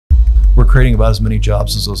we're creating about as many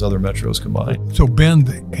jobs as those other metros combined. So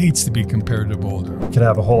Bend hates to be compared to Boulder. We could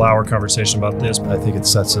have a whole hour conversation about this. I think it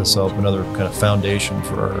sets us up another kind of foundation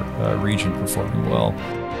for our region performing well.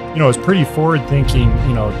 You know, it's pretty forward-thinking,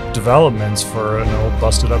 you know, developments for an old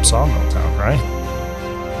busted-up sawmill town, right?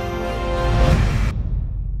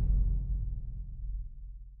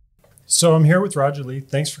 So I'm here with Roger Lee.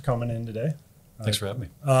 Thanks for coming in today. Thanks for having me.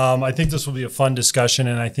 I think this will be a fun discussion,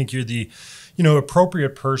 and I think you're the, you know,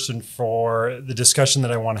 appropriate person for the discussion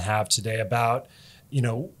that I want to have today about, you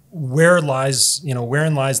know, wherein lies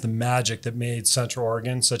the magic that made Central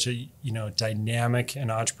Oregon such a, you know, dynamic and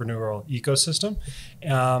entrepreneurial ecosystem.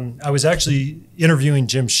 I was actually interviewing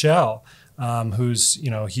Jim Shell, who's, you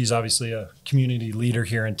know, he's obviously a community leader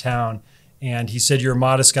here in town. And he said, you're a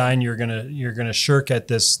modest guy and you're gonna shirk at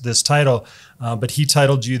this title, but he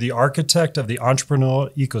titled you the architect of the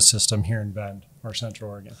entrepreneurial ecosystem here in Bend or Central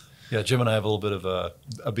Oregon. Yeah, Jim and I have a little bit of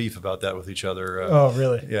a beef about that with each other. Oh,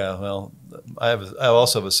 really? Yeah. Well, I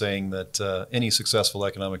also have a saying that any successful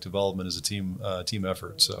economic development is a team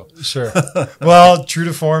effort. So sure. Well, true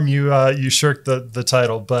to form, you shirked the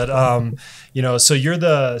title, but you know, so you're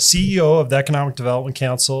the CEO of the Economic Development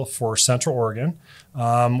Council for Central Oregon,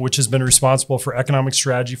 which has been responsible for economic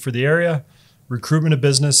strategy for the area, recruitment of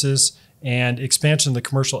businesses, and expansion of the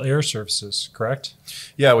commercial air services, correct?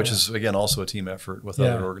 Yeah, which is, again, also a team effort with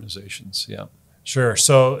other organizations. Yeah. Sure.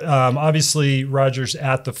 So obviously, Roger's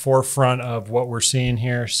at the forefront of what we're seeing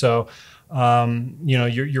here. So, you know,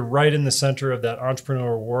 you're right in the center of that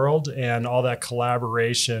entrepreneurial world and all that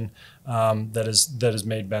collaboration that has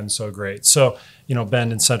made Bend so great. So, you know,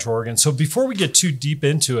 Bend in Central Oregon. So before we get too deep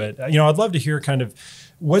into it, you know, I'd love to hear kind of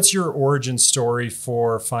what's your origin story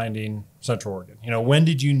for finding Central Oregon? You know, when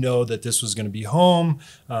did you know that this was going to be home?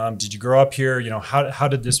 Did you grow up here? You know, how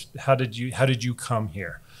did you come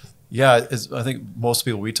here? Yeah, I think most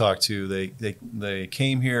people we talk to, they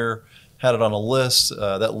came here, had it on a list.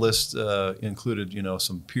 That list included, you know,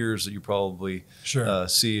 some peers that you probably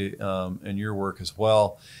see in your work as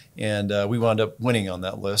well. And we wound up winning on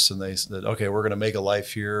that list. And they said, okay, we're going to make a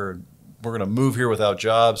life here. And we're going to move here without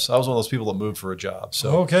jobs. I was one of those people that moved for a job.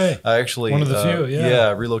 So I actually, one of the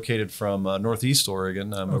few, relocated from Northeast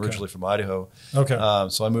Oregon. I'm originally from Idaho. Okay.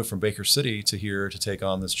 So I moved from Baker City to here to take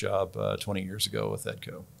on this job 20 years ago with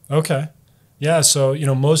Edco. Okay. Yeah. So, you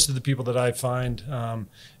know, most of the people that I find,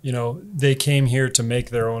 you know, they came here to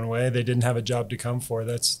make their own way. They didn't have a job to come for.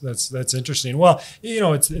 That's interesting. Well, you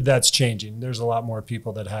know, that's changing. There's a lot more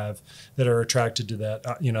people that are attracted to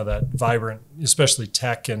that, you know, that vibrant, especially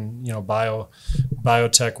tech and, you know,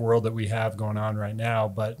 biotech world that we have going on right now.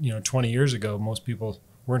 But, you know, 20 years ago, most people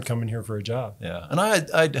weren't coming here for a job. Yeah. And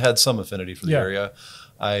I had some affinity for the area.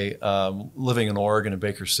 Living in Oregon and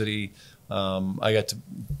Baker City, I got to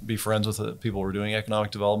be friends with the people who were doing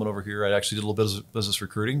economic development over here. I actually did a little bit of business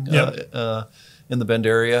recruiting in the Bend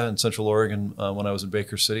area in Central Oregon when I was in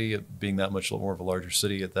Baker City, being that much more of a larger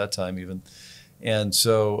city at that time even. And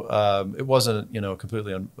so it wasn't, you know,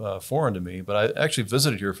 completely foreign to me, but I actually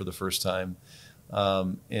visited here for the first time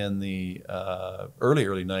in the early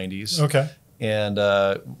 90s. Okay. And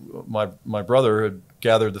my brother had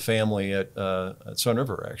gathered the family at Sun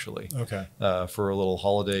River, actually, for a little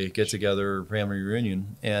holiday get-together, family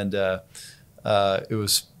reunion, and it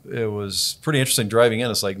was pretty interesting driving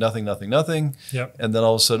in. It's like nothing, Yep. And then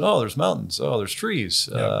all of a sudden, oh, there's mountains, oh, there's trees,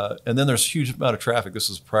 and then there's a huge amount of traffic. This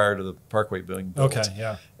was prior to the Parkway being built. Okay,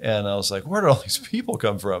 yeah. And I was like, where did all these people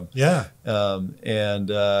come from? Yeah. And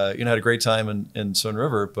you know, had a great time in Sun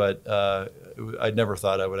River, but I never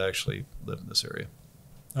thought I would actually live in this area.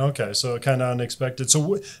 Okay, so kind of unexpected.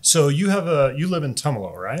 So you live in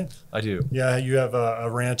Tumalo, right? I do. Yeah, you have a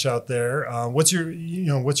ranch out there. What's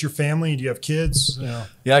your family? Do you have kids? You know,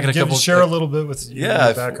 yeah, I got a couple. Share a little bit with your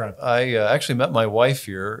background. I actually met my wife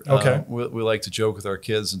here. Okay. We like to joke with our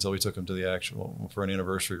kids until we took them to the for an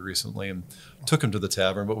anniversary recently and took them to the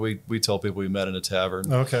tavern. But we tell people we met in a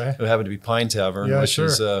tavern. Okay. It happened to be Pine Tavern, which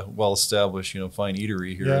is a well-established, you know, fine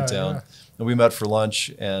eatery here in town. Yeah. And we met for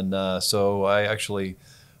lunch, and so I actually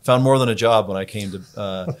found more than a job when I came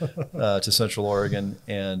to Central Oregon,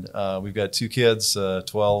 and we've got two kids,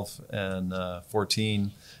 12 and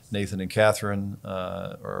 14, Nathan and Catherine.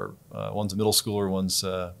 One's a middle schooler, one's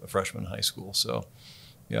a freshman in high school. So,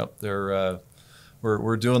 yeah,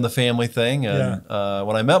 we're doing the family thing. And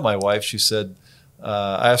when I met my wife, she said,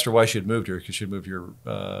 I asked her why she had moved here, because she had moved here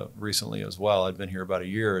recently as well. I'd been here about a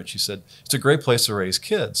year, and she said, it's a great place to raise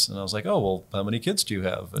kids. And I was like, oh, well, how many kids do you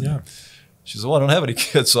have? And she said, well, I don't have any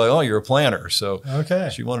kids. So, oh, you're a planner. So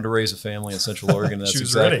she wanted to raise a family in Central Oregon. That's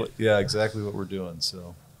exactly what we're doing.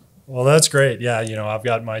 So Well, that's great. Yeah, I've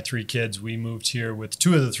got my 3 kids. We moved here with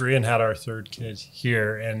 2 of the 3 and had our 3rd kid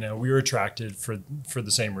here, and we were attracted for the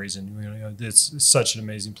same reason. It's such an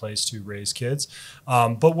amazing place to raise kids.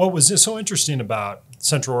 But what was so interesting about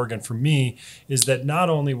Central Oregon for me is that not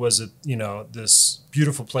only was it this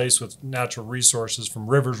beautiful place with natural resources from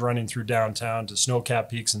rivers running through downtown to snow-capped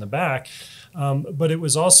peaks in the back, but it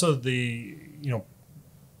was also the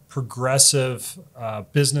progressive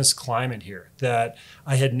business climate here that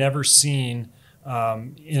I had never seen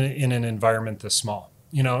in an environment this small.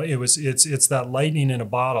 It's that lightning in a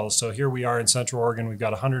bottle. So here we are in Central Oregon. We've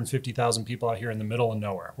got 150,000 people out here in the middle of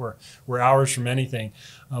nowhere. We're hours from anything,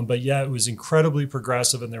 but yeah, it was incredibly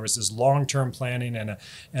progressive, and there was this long-term planning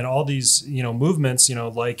and all these movements,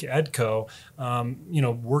 like EDCO,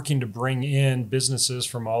 working to bring in businesses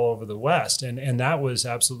from all over the West, and that was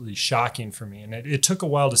absolutely shocking for me. And it took a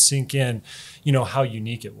while to sink in, how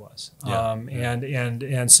unique it was. Yeah.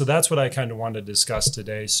 And so that's what I kind of wanted to discuss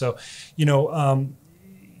today. So,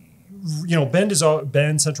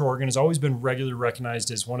 Bend, Central Oregon has always been regularly recognized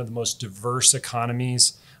as one of the most diverse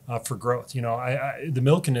economies for growth. The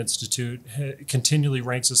Milken Institute continually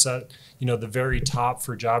ranks us at, the very top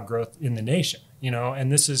for job growth in the nation,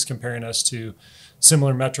 and this is comparing us to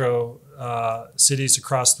similar metro cities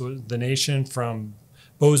across the nation, from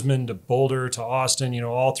Bozeman to Boulder to Austin,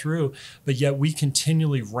 all through, but yet we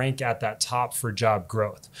continually rank at that top for job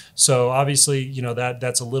growth. So obviously,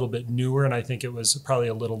 that's a little bit newer, and I think it was probably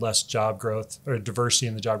a little less job growth or diversity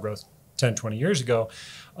in the job growth 10, 20 years ago.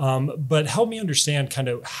 But help me understand kind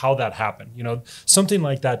of how that happened. Something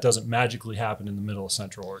like that doesn't magically happen in the middle of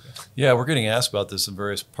Central Oregon. Yeah, we're getting asked about this in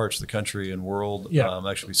various parts of the country and world. Yeah. I'm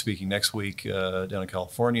actually speaking next week down in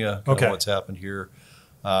California, Okay. what's happened here.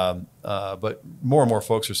 But more and more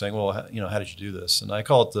folks are saying, well, how did you do this? And I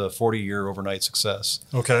call it the 40-year overnight success.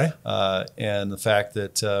 Okay. And the fact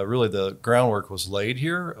that really the groundwork was laid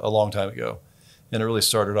here a long time ago. And it really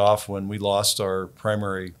started off when we lost our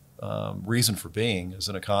primary reason for being as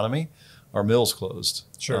an economy. Our mills closed.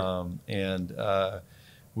 Sure.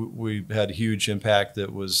 We had a huge impact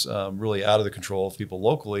that was really out of the control of people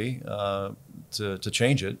locally to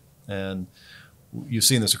change it. And you've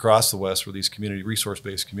seen this across the West, where these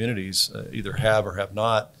resource-based communities either have or have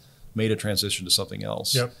not made a transition to something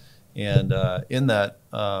else. Yep. And in that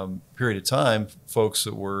period of time, folks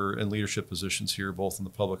that were in leadership positions here, both in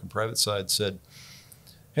the public and private side, said,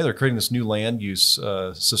 hey, they're creating this new land use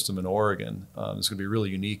system in Oregon. It's going to be really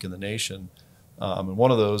unique in the nation. And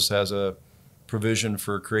one of those has a provision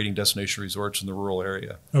for creating destination resorts in the rural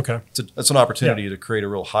area. Okay. It's an opportunity to create a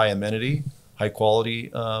real high amenity, high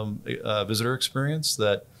quality visitor experience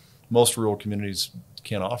that most rural communities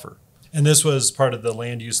can't offer. And this was part of the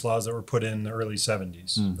land use laws that were put in the early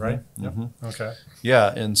 70s, right? Mm-hmm. Yep. Okay.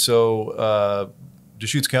 Yeah, and so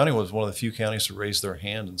Deschutes County was one of the few counties to raise their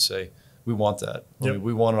hand and say, we want that. Yep. I mean,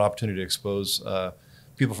 we want an opportunity to expose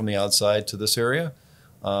people from the outside to this area,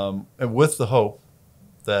 and with the hope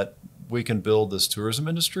that we can build this tourism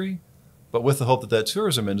industry, but with the hope that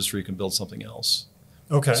tourism industry can build something else.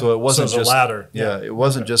 Okay. So it wasn't just a ladder. Yeah, it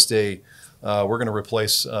wasn't just we're going to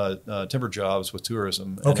replace timber jobs with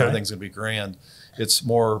tourism and everything's going to be grand. It's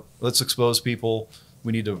more, let's expose people.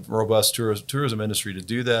 We need a robust tourism industry to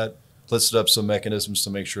do that. Let's set up some mechanisms to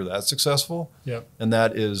make sure that's successful. Yep. And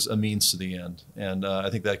that is a means to the end. And I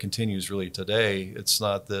think that continues really today. It's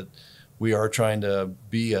not that we are trying to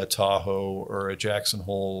be a Tahoe or a Jackson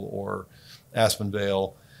Hole or Aspen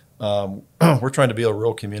Vale. We're trying to be a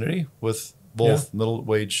real community with both middle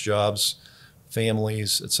wage jobs,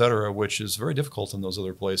 families, et cetera, which is very difficult in those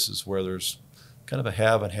other places where there's kind of a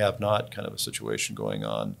have and have not kind of a situation going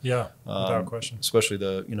on. Yeah, without question. Especially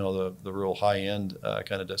the real high end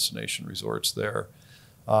kind of destination resorts there.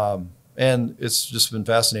 And it's just been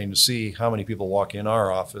fascinating to see how many people walk in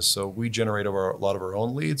our office. So we generate a lot of our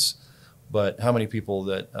own leads, but how many people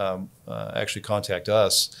that actually contact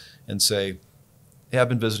us and say, hey, I've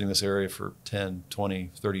been visiting this area for 10,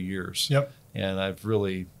 20, 30 years. Yep. And I've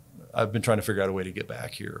been trying to figure out a way to get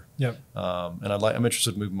back here. Yep. And I'm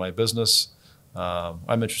interested in moving my business.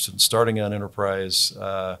 I'm interested in starting an enterprise.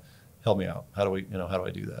 Help me out. How do I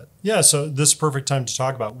do that? Yeah, so this is a perfect time to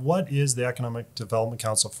talk about what is the Economic Development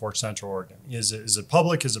Council for Central Oregon? Is it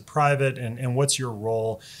public? Is it private? And what's your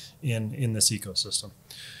role in this ecosystem?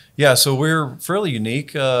 Yeah, so we're fairly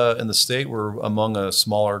unique in the state. We're among a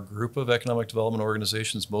smaller group of economic development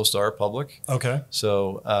organizations. Most are public. Okay.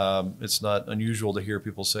 So it's not unusual to hear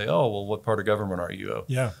people say, oh, well, what part of government are you?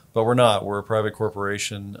 Yeah. But we're not. We're a private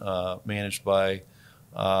corporation managed by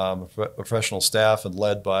professional staff and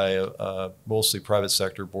led by a mostly private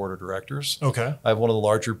sector board of directors. Okay. I have one of the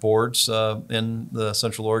larger boards in the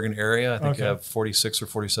Central Oregon area. I think Okay. I have 46 or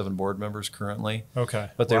 47 board members currently. Okay.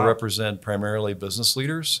 But they Wow. represent primarily business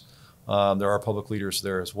leaders. There are public leaders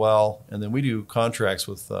there as well. And then we do contracts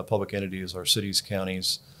with public entities, our cities,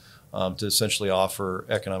 counties, to essentially offer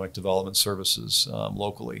economic development services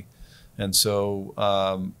locally. And so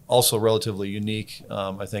also relatively unique,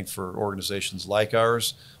 I think, for organizations like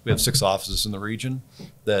ours. We have 6 offices in the region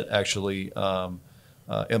that actually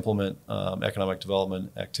implement economic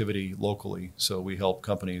development activity locally. So we help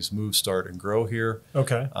companies move, start, and grow here.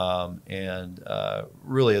 Okay. And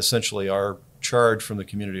really, essentially, our charge from the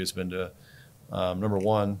community has been to, number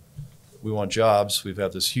one, we want jobs. We've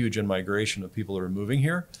had this huge in-migration of people that are moving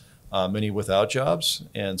here, many without jobs.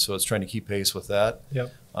 And so it's trying to keep pace with that.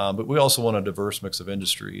 Yep. But we also want a diverse mix of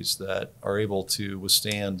industries that are able to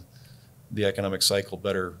withstand the economic cycle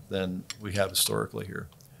better than we have historically here.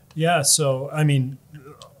 Yeah. So, I mean,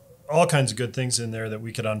 all kinds of good things in there that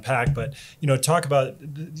we could unpack, but, talk about,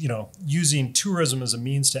 using tourism as a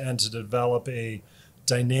means to end to develop a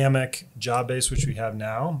dynamic job base, which we have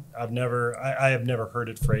now. I have never heard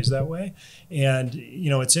it phrased that way. And,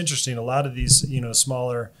 it's interesting. A lot of these,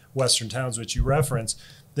 smaller Western towns, which you reference,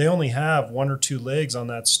 they only have 1 or 2 legs on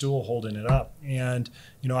that stool holding it up. And,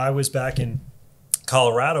 I was back in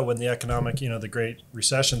Colorado when the economic, the Great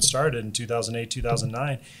Recession started in 2008,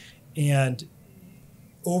 2009. And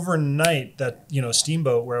overnight that,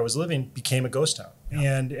 Steamboat where I was living became a ghost town.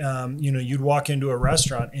 And, you'd walk into a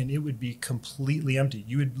restaurant and it would be completely empty.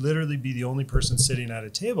 You would literally be the only person sitting at a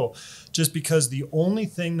table just because the only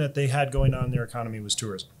thing that they had going on in their economy was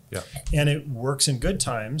tourism. Yeah. And it works in good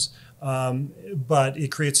times, but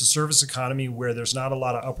it creates a service economy where there's not a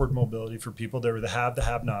lot of upward mobility for people. There were the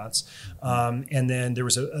have-nots, and then there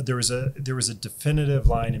was a definitive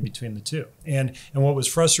line in between the two. And what was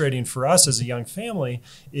frustrating for us as a young family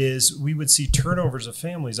is we would see turnovers of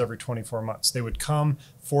families every 24 months. They would come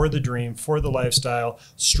for the dream, for the lifestyle,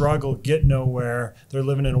 struggle, get nowhere. They're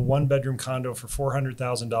living in a 1-bedroom condo for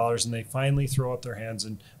 $400,000, and they finally throw up their hands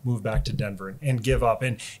and move back to Denver and give up.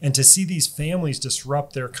 And to see these families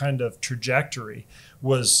disrupt their kind of trajectory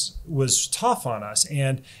was tough on us.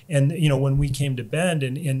 And when we came to Bend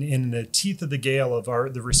and in the teeth of the gale of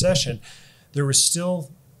the recession, there was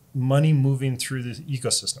still money moving through the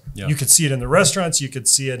ecosystem. Yeah. You could see it in the restaurants. You could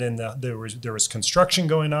see it in there was construction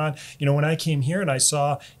going on. When I came here and I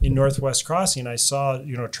saw in Northwest Crossing, I saw,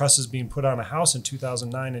 trusses being put on a house in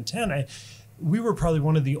 2009 and 10. We were probably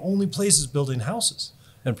one of the only places building houses.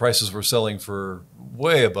 And prices were selling for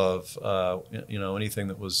way above, anything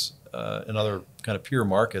that was in other kind of peer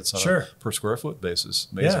markets on a per square foot basis.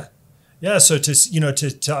 Amazing. Yeah. Yeah, so to see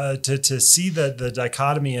the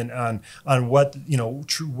dichotomy on what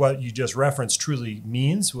what you just referenced truly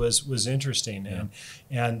means was interesting. Yeah.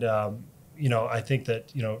 And I think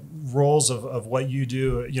that roles of what you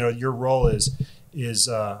do, your role is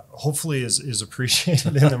hopefully is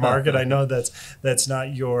appreciated in the market. I know that's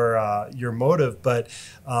not your motive, but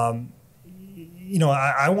I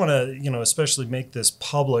want to, especially make this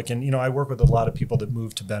public. And, I work with a lot of people that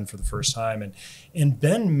moved to Bend for the first time. And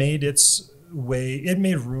Bend made its way, it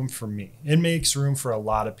made room for me. It makes room for a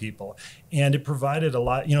lot of people. And it provided a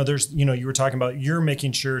lot, there's, you were talking about, you're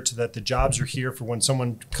making sure that the jobs are here for when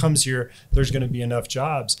someone comes here, there's going to be enough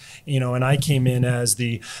jobs, and I came in as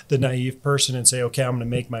the naive person and say, okay, I'm going to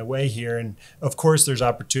make my way here. And of course there's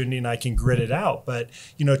opportunity and I can grit it out. But,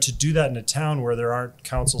 to do that in a town where there aren't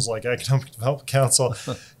councils like Economic Development Council,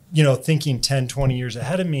 thinking 10, 20 years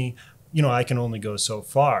ahead of me, I can only go so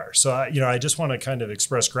far. So, I just want to kind of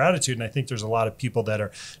express gratitude. And I think there's a lot of people that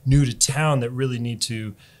are new to town that really need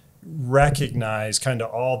to recognize kind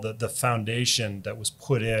of all the foundation that was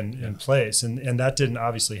put in place. And that didn't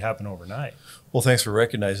obviously happen overnight. Well, thanks for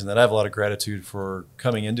recognizing that. I have a lot of gratitude for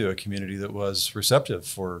coming into a community that was receptive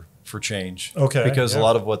for change. Okay. Because a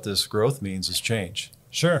lot of what this growth means is change.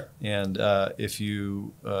 Sure. And if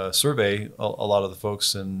you survey a lot of the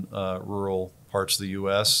folks in rural parts of the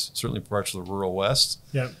U.S., certainly parts of the rural West,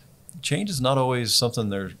 change is not always something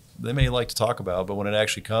they may like to talk about, but when it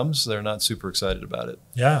actually comes, they're not super excited about it.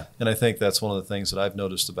 Yeah. And I think that's one of the things that I've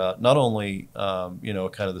noticed about not only, kind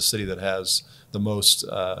of the city that has the most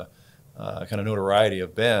kind of notoriety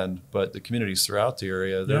of Bend, but the communities throughout the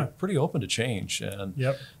area, they're pretty open to change. And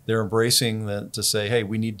they're embracing to say, hey,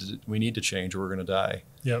 we need to change or we're going to die.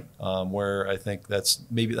 Yep. Where I think that's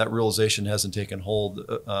maybe that realization hasn't taken hold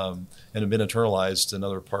and have been internalized in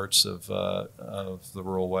other parts of the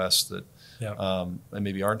rural West that and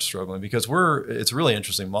maybe aren't struggling, because it's a really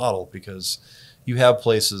interesting model, because you have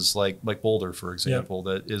places like Boulder, for example,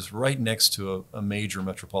 that is right next to a major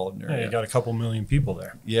metropolitan area. Yeah, you got a couple million people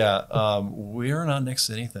there. Yeah, we are not next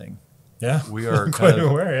to anything. Yeah, we are quite kind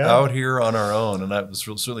of aware, out here on our own. And I was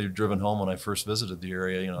certainly driven home when I first visited the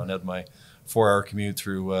area, and had my 4-hour commute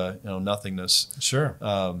through nothingness. Sure.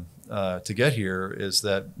 To get here, is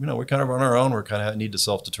that we're kind of on our own. We're kind of need to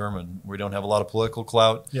self-determine. We don't have a lot of political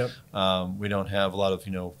clout. Yep. We don't have a lot of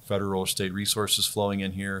federal or state resources flowing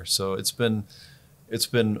in here. So it's been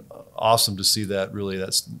awesome to see that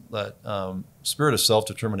spirit of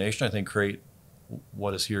self-determination, I think, create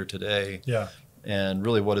what is here today. Yeah. And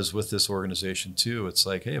really what is with this organization too. It's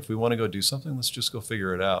like, hey, if we want to go do something, let's just go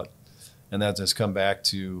figure it out. And that has come back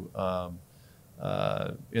to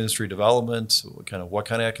industry development, what kind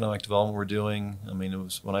of economic development we're doing. I mean, it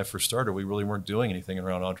was when I first started, we really weren't doing anything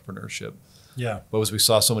around entrepreneurship. Yeah. But as we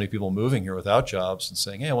saw so many people moving here without jobs and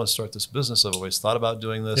saying, hey, I want to start this business, I've always thought about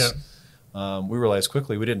doing this. Yeah. We realized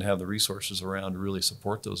quickly we didn't have the resources around to really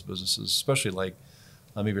support those businesses, especially like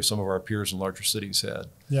maybe some of our peers in larger cities had.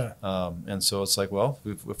 Yeah. And so it's like, well,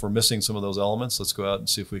 if we're missing some of those elements, let's go out and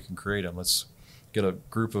see if we can create them. Let's get a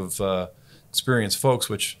group of experienced folks,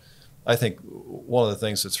 which I think one of the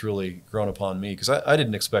things that's really grown upon me, because I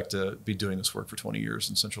didn't expect to be doing this work for 20 years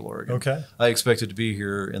in Central Oregon. Okay. I expected to be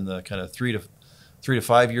here in the kind of 3 to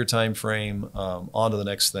 5 year time frame, on to the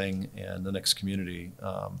next thing and the next community.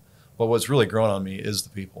 But what's really grown on me is the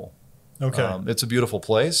people. Okay. It's a beautiful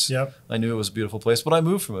place. Yep. I knew it was a beautiful place, but I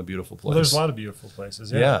moved from a beautiful place. Well, there's a lot of beautiful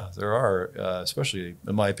places. Yeah, yeah there are, especially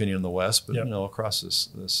in my opinion in the West, but yep. Across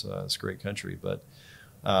this great country. But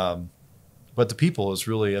the people is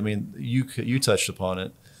really, I mean, you touched upon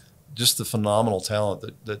it, just the phenomenal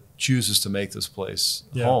talent that chooses to make this place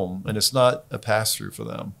home, and it's not a pass through for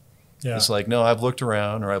them. Yeah. It's like, no, I've looked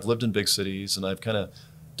around, or I've lived in big cities, and I've kind of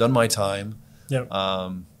done my time. Yep.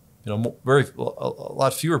 A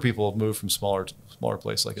lot fewer people have moved from smaller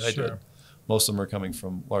places like I did. Most of them are coming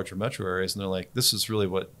from larger metro areas, and they're like, this is really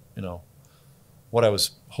what I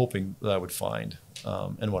was hoping that I would find,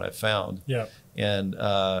 and what I found. Yeah. And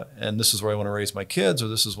this is where I want to raise my kids, or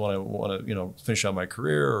this is when I want to finish out my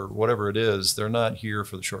career, or whatever it is. They're not here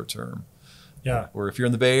for the short term. Yeah. Or if you're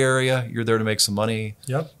in the Bay Area, you're there to make some money.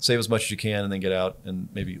 Yep. Save as much as you can, and then get out and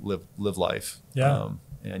maybe live life. Yeah.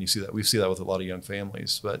 And you see that we see that with a lot of young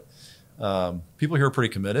families, but people here are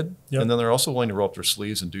pretty committed, yep. and then they're also willing to roll up their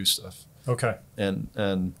sleeves and do stuff. Okay. And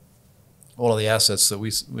one of the assets that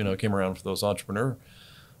we came around for those entrepreneurs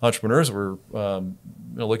that were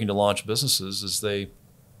looking to launch businesses is they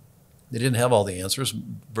didn't have all the answers.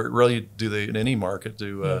 Very rarely do they in any market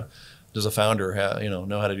does a founder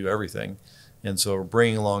know how to do everything. And so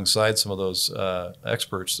bringing alongside some of those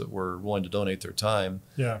experts that were willing to donate their time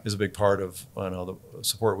is a big part of the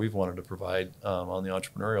support we've wanted to provide on the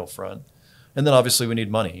entrepreneurial front. And then obviously we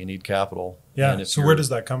need money, you need capital. Yeah. So where does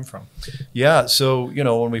that come from? Yeah. So,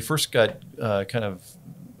 when we first got kind of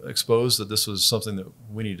exposed that this was something that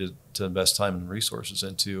we needed to invest time and resources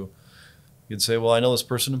into, you'd say, well, I know this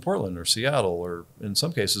person in Portland or Seattle, or in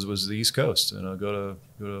some cases it was the East Coast, go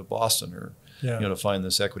to Boston, or to find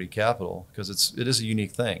this equity capital, because it is a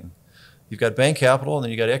unique thing. You've got bank capital, and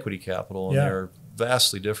then you got equity capital, and they're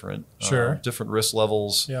vastly different. Sure. Different risk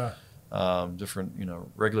levels. Yeah. Different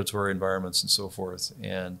regulatory environments and so forth.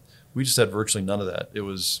 And we just had virtually none of that. It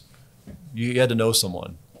was, you had to know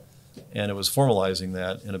someone, and it was formalizing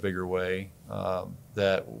that in a bigger way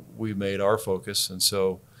that we made our focus. And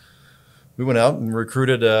so we went out and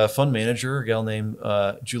recruited a fund manager, a gal named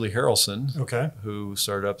Julie Harrelson, who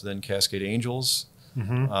started up then Cascade Angels,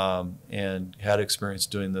 and had experience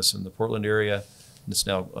doing this in the Portland area. And it's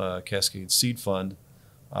now Cascade Seed Fund.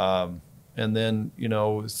 And then,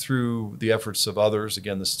 through the efforts of others,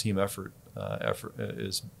 again, this team effort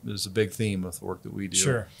is a big theme of the work that we do.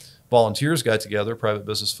 Sure. Volunteers got together, private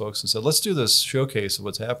business folks, and said, let's do this showcase of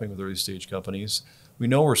what's happening with early stage companies. We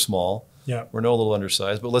know we're small. Yeah. We're a little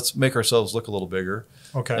undersized, but let's make ourselves look a little bigger.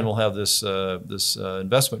 Okay. And we'll have this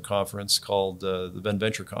investment conference called the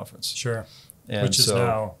BENDventure Conference. Sure. And which is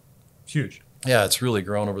now huge. Yeah, it's really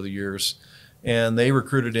grown over the years. And they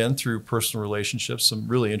recruited in through personal relationships some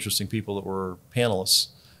really interesting people that were panelists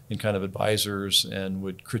and kind of advisors, and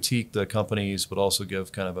would critique the companies, but also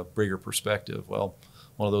give kind of a bigger perspective. Well,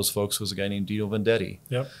 one of those folks was a guy named Dino Vendetti.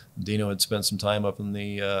 Yep. Dino had spent some time up in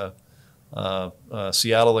the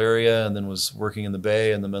Seattle area, and then was working in the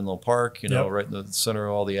Bay and the Menlo Park, right in the center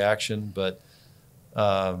of all the action, but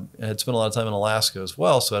had spent a lot of time in Alaska as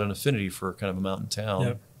well, so had an affinity for kind of a mountain town.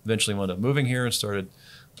 Yep. Eventually wound up moving here and started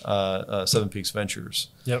Seven Peaks Ventures.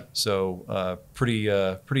 Yep. So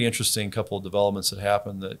pretty interesting couple of developments that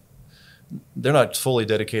happened that they're not fully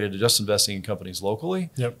dedicated to just investing in companies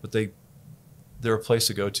locally, yep. but they're a place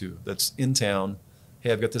to go to that's in town.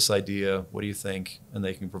 Hey, I've got this idea. What do you think? And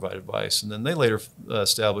they can provide advice. And then they later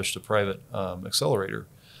established a private accelerator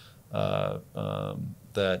that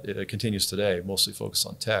it continues today, mostly focused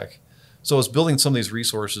on tech. So it was building some of these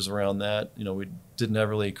resources around that. We didn't have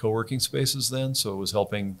really co-working spaces then, so it was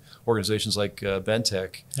helping organizations like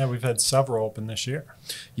BENDbeat. Yeah, we've had several open this year.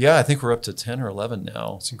 Yeah, I think we're up to 10 or 11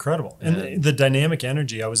 now. It's incredible. And the dynamic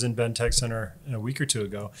energy, I was in BENDbeat Center a week or two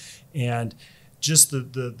ago, and just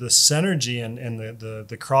the synergy and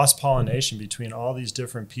the cross-pollination between all these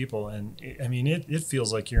different people. And I mean, it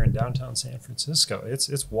feels like you're in downtown San Francisco.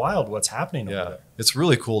 It's wild what's happening over there. It's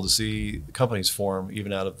really cool to see companies form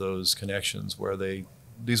even out of those connections where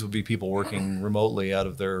these would be people working remotely out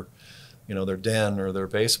of their den or their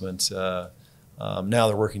basement. Now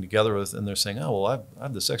they're working together and they're saying, oh, well, I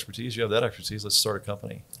have this expertise, you have that expertise, let's start a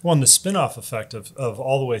company. Well, and the spin-off effect of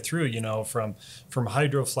all the way through, from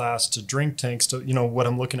hydro flasks to drink tanks to, what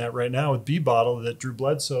I'm looking at right now with B-Bottle that Drew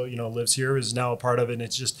Bledsoe, lives here, is now a part of it. And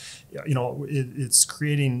it's just, it's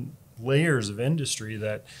creating layers of industry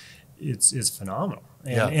that it's phenomenal.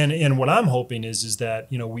 And what I'm hoping is that,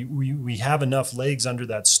 we have enough legs under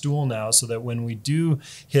that stool now so that when we do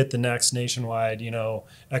hit the next nationwide,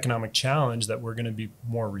 economic challenge, that we're going to be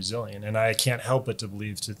more resilient. And I can't help but to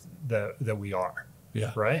believe that we are.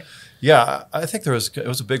 Yeah. Right. Yeah. I think it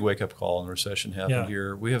was a big wake up call when the recession happened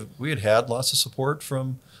here. We had lots of support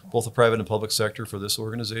from both the private and public sector for this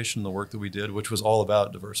organization, the work that we did, which was all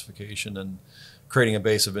about diversification and creating a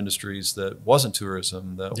base of industries that wasn't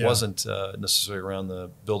tourism, that wasn't necessarily around the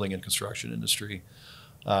building and construction industry.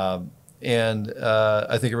 I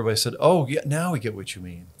think everybody said, oh, yeah, now we get what you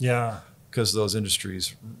mean. Yeah. Because those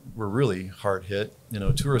industries were really hard hit.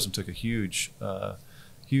 Tourism took a huge downturn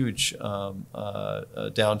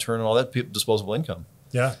and all that, disposable income.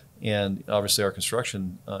 Yeah. And obviously our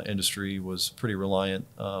construction industry was pretty reliant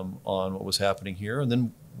on what was happening here. And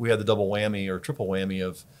then we had the double whammy or triple whammy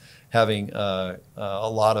of having a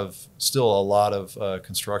lot of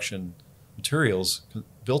construction materials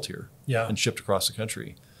built here and shipped across the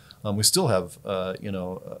country. We still have a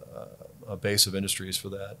base of industries for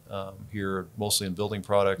that here, mostly in building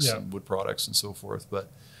products and wood products and so forth. But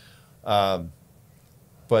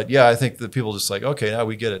yeah, I think that people just like, okay, now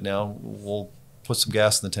we get it. Now we'll put some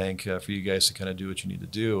gas in the tank for you guys to kind of do what you need to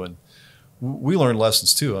do. And we learned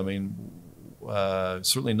lessons too. I mean,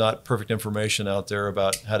 certainly not perfect information out there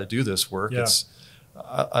about how to do this work. Yeah.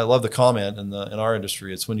 I love the comment in our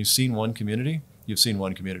industry. It's when you've seen one community, you've seen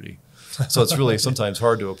one community. So it's really sometimes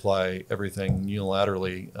hard to apply everything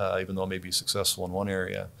unilaterally, even though it may be successful in one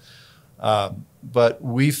area. But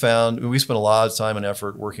we spent a lot of time and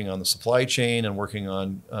effort working on the supply chain and working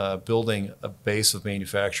on building a base of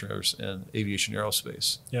manufacturers in aviation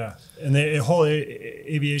aerospace. Yeah, and the whole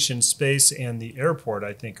aviation space and the airport,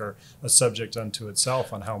 I think, are a subject unto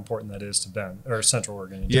itself on how important that is to Bend or Central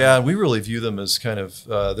Oregon. Yeah, we really view them as kind of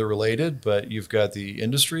they're related, but you've got the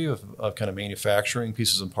industry of kind of manufacturing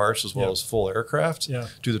pieces and parts as well as full aircraft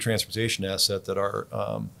to the transportation asset that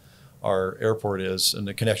our airport is and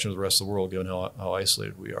the connection to the rest of the world, given how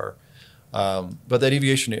isolated we are. But that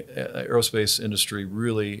aviation aerospace industry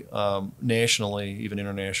really nationally, even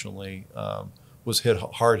internationally, was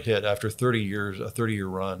hard hit after 30 years, a 30-year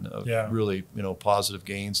run of really positive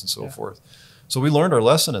gains and so forth. So we learned our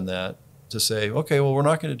lesson in that to say, okay, well, we're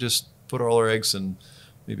not going to just put all our eggs in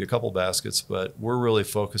maybe a couple baskets, but we're really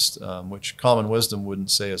focused, which common wisdom wouldn't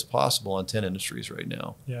say is possible, on 10 industries right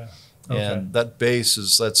now. Yeah. Okay. And that base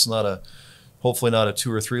that's hopefully not a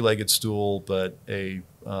 2 or 3-legged stool, but a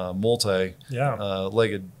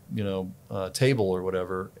multi-legged, table or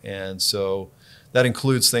whatever. And so that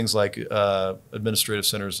includes things like administrative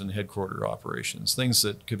centers and headquarter operations, things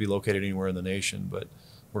that could be located anywhere in the nation, but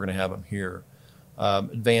we're going to have them here.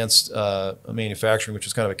 Advanced manufacturing, which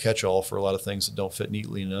is kind of a catch-all for a lot of things that don't fit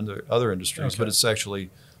neatly in other industries, but it's actually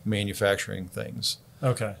manufacturing things.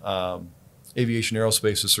 Okay. Aviation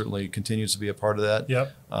aerospace certainly continues to be a part of that.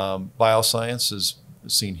 Yep. Bioscience has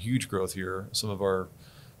seen huge growth here. Some of our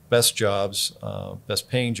best jobs, best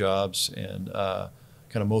paying jobs, and kind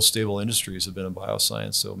of most stable industries have been in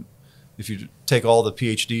bioscience. So if you take all the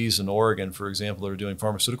PhDs in Oregon, for example, that are doing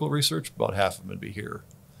pharmaceutical research, about half of them would be here,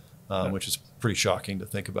 which is pretty shocking to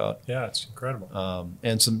think about. Yeah, it's incredible.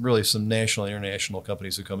 And some national and international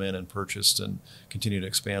companies who come in and purchased and continue to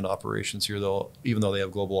expand operations here, even though they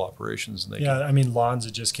have global operations. And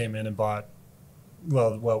Lonza just came in and bought,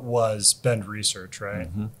 what was Bend Research, right?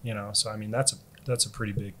 Mm-hmm. So I mean, that's that's a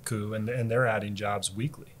pretty big coup, and they're adding jobs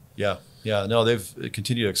weekly. Yeah, yeah. No, they've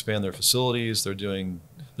continued to expand their facilities. They're doing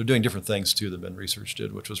different things too that Ben Research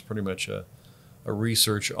did, which was pretty much a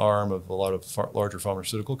research arm of a lot of larger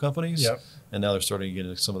pharmaceutical companies. Yep. And now they're starting to get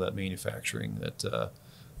into some of that manufacturing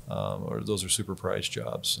or those are super prized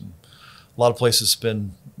jobs. And a lot of places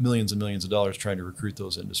spend millions and millions of dollars trying to recruit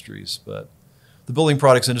those industries. But the building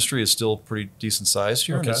products industry is still pretty decent sized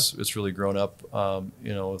here. Okay. And it's really grown up,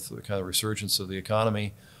 with the kind of resurgence of the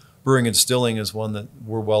economy. Brewing and distilling is one that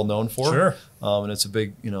we're well known for. Sure. And it's a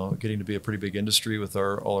big, getting to be a pretty big industry with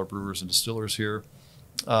all our brewers and distillers here.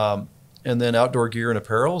 And then outdoor gear and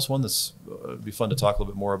apparel is one that's it'd be fun to talk a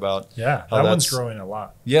little bit more about. Yeah, that one's growing a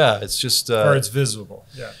lot. Yeah, it's just or it's visible.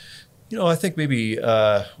 Yeah. I think maybe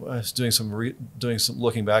I was doing some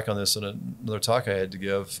looking back on this in another talk I had to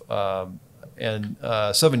give, and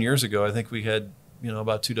 7 years ago I think we had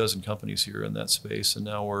about 24 companies here in that space, and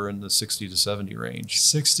now we're in the 60 to 70 range.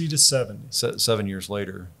 60 to 70. 7 years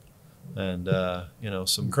later, and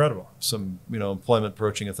some incredible. Some employment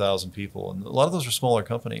approaching 1,000 people, and a lot of those are smaller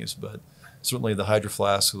companies, but certainly the Hydro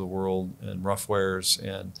Flasks of the world and Roughwares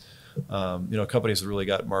and companies that really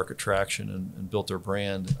got market traction and built their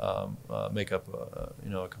brand make up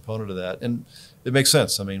a component of that, and it makes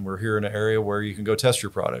sense. I mean, we're here in an area where you can go test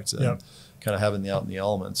your product and kind of having the out in the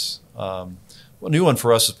elements. A new one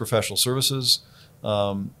for us is professional services.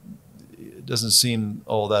 It doesn't seem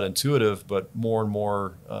all that intuitive, but more and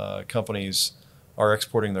more companies are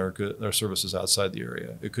exporting their services outside the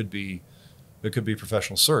area. It could be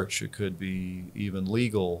professional search. It could be even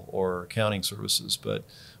legal or accounting services. But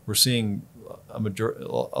we're seeing a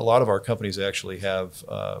lot of our companies actually have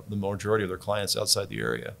the majority of their clients outside the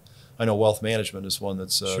area. I know wealth management is one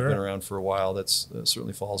that's been around for a while. That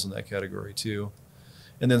certainly falls in that category too.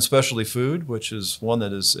 And then specialty food, which is one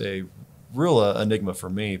that is a real enigma for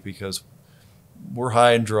me because we're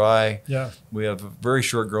high and dry. Yeah. We have a very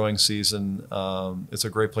short growing season. It's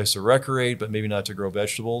a great place to recreate, but maybe not to grow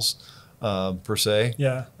vegetables per se.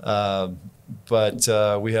 Yeah.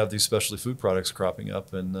 But we have these specialty food products cropping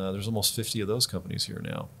up, and there's almost 50 of those companies here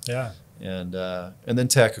now. Yeah. And then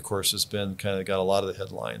tech, of course, has been kind of got a lot of the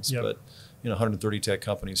headlines. Yep. But 130 tech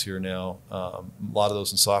companies here now. A lot of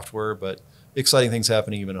those in software, but exciting things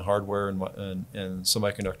happening even in hardware and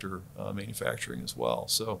semiconductor manufacturing as well.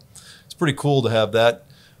 So it's pretty cool to have that,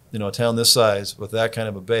 a town this size with that kind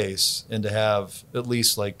of a base, and to have at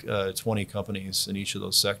least 20 companies in each of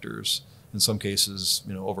those sectors. In some cases,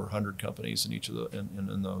 over 100 companies in each of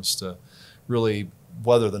in those to really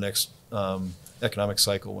weather the next economic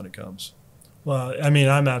cycle when it comes. Well, I mean,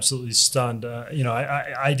 I'm absolutely stunned.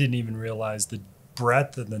 I didn't even realize the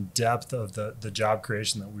breadth and the depth of the job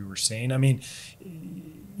creation that we were seeing. I mean,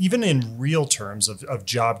 even in real terms of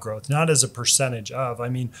job growth, not as a percentage of, I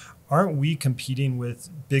mean, aren't we competing with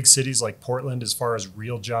big cities like Portland as far as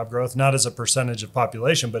real job growth, not as a percentage of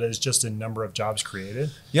population, but as just a number of jobs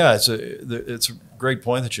created? Yeah, it's a great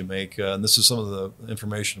point that you make. And this is some of the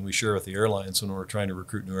information we share with the airlines when we're trying to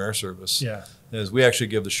recruit new air service. Yeah. Is we actually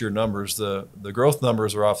give the sheer numbers. The growth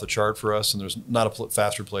numbers are off the chart for us, and there's not a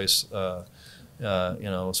faster place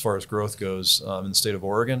as far as growth goes in the state of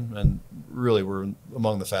Oregon, and really we're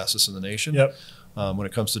among the fastest in the nation. Yep. When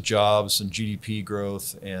it comes to jobs and GDP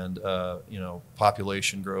growth and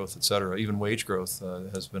population growth, et cetera, even wage growth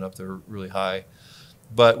has been up there really high.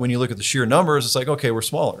 But when you look at the sheer numbers, it's like, okay, we're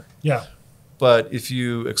smaller. Yeah. But if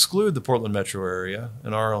you exclude the Portland metro area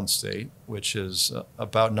in our own state, which is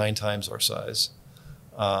about 9 times our size,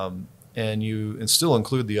 and still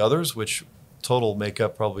include the others, which total make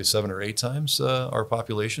up probably 7 or 8 times our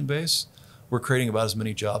population base, we're creating about as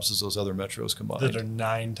many jobs as those other metros combined. That are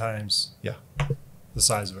 9 times the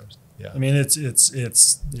size of ours. Yeah. I mean,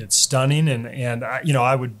 it's stunning, and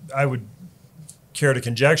I would care to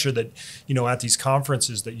conjecture that at these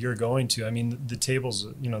conferences that you're going to, I mean, the tables,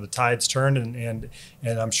 the tides turn, and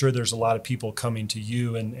I'm sure there's a lot of people coming to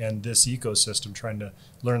you and this ecosystem trying to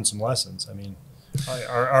learn some lessons. I mean,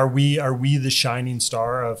 are we the shining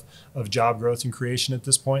star of job growth and creation at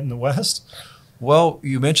this point in the West? Well,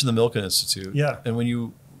 you mentioned the Milken Institute. Yeah.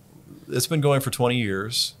 And it's been going for 20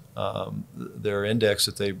 years. Their index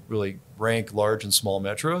that they really rank large and small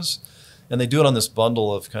metros, and they do it on this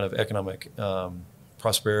bundle of kind of economic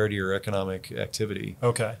prosperity or economic activity.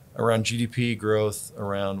 Okay. Around GDP growth,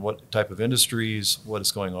 around what type of industries, what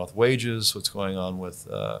is going on with wages, what's going on with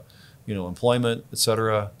employment, et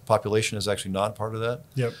cetera. Population is actually not part of that.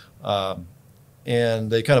 Yep. And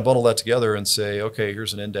they kind of bundle that together and say, okay,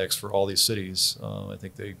 here's an index for all these cities. I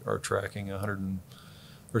think they are tracking about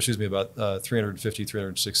 350,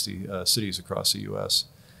 360 cities across the U.S.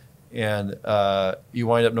 and you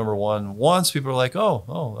wind up number one once. People are like,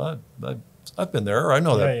 I've been there. Or I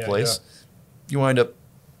know that place. Yeah. You wind up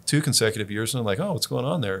 2 consecutive years, and I'm like, oh, what's going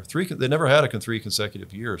on there? They never had 3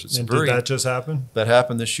 consecutive years. Did that just happen? That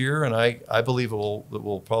happened this year, and I believe it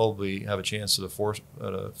will probably have a chance at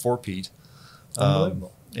a four-peat.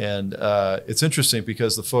 Unbelievable. And it's interesting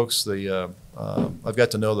because the folks, I've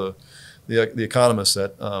got to know the economists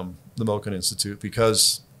at the Milken Institute,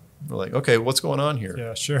 because we're like, okay, what's going on here?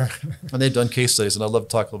 Yeah, sure. And they've done case studies, and I'd love to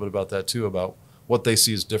talk a little bit about that too, about what they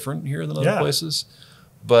see as different here than other places.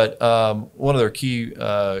 But one of their key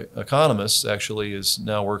economists actually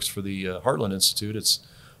now works for the Heartland Institute. It's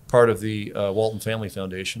part of the Walton Family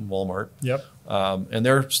Foundation, Walmart. Yep. And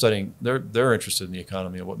they're studying. They're interested in the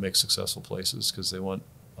economy and what makes successful places, because they want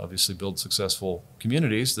obviously build successful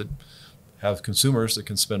communities that have consumers that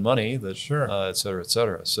can spend money, that et cetera, et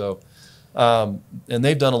cetera. So, and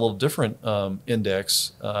they've done a little different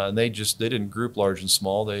index. And they didn't group large and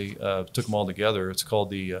small. They took them all together. It's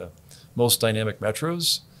called the Most Dynamic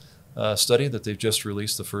Metros study that they've just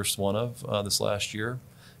released the first one of this last year.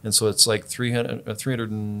 And so it's like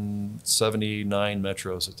 379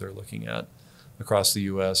 metros that they're looking at across the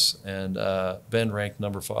U.S. And Bend ranked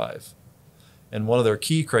number 5. And one of their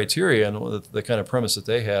key criteria, and the kind of premise that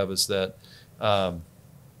they have, is that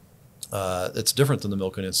it's different than the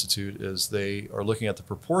Milken Institute, is they are looking at the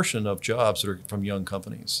proportion of jobs that are from young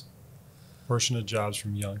companies. Portion of jobs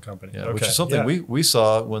from young companies. Yeah, okay. Which is something we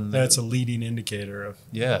saw when that's a leading indicator of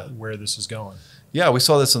where this is going. Yeah, we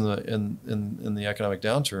saw this in the economic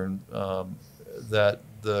downturn, that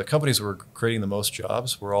the companies that were creating the most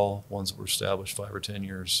jobs were all ones that were established 5 or 10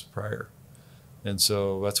 years prior. And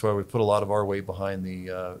so that's why we put a lot of our weight behind the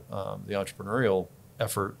entrepreneurial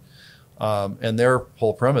effort. And their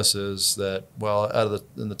whole premise is that, well,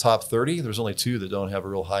 in the top 30, there's only 2 that don't have a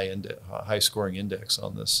real high scoring index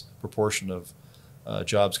on this proportion of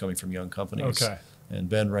jobs coming from young companies. Okay. And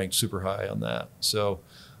Ben ranked super high on that. So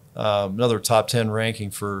another top 10 ranking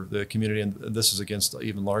for the community, and this is against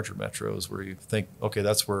even larger metros, where you think, okay,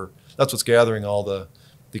 that's what's gathering all the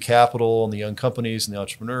capital and the young companies and the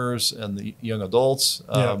entrepreneurs and the young adults.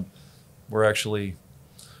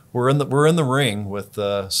 We're in the ring with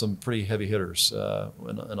some pretty heavy hitters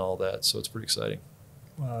and all that. So it's pretty exciting.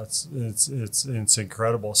 Well, it's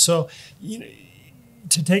incredible. So,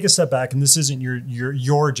 to take a step back, and this isn't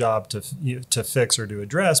your job to fix or to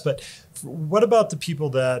address, but what about the people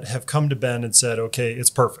that have come to Bend and said, okay, it's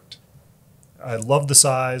perfect. I love the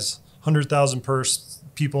size. 100,000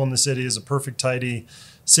 people in the city is a perfect, tidy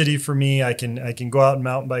city for me. I can go out and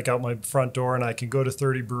mountain bike out my front door, and I can go to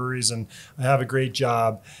 30 breweries, and I have a great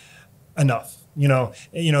job. Enough.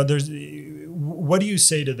 There's, what do you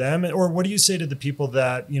say to them, or what do you say to the people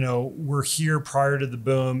that, were here prior to the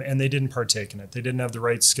boom and they didn't partake in it? They didn't have the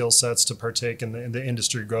right skill sets to partake in the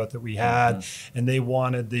industry growth that we had, and they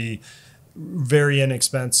wanted the very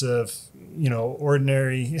inexpensive,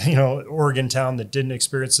 ordinary, Oregon town that didn't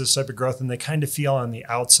experience this type of growth, and they kind of feel on the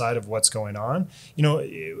outside of what's going on.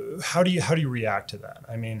 How do you react to that?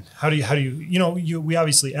 I mean, how do you we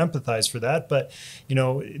obviously empathize for that, but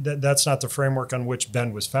that's not the framework on which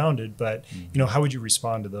Bend was founded. But how would you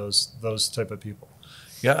respond to those type of people?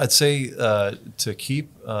 Yeah, I'd say to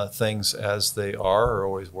keep things as they are or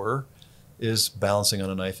always were is balancing on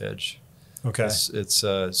a knife edge. Okay. It's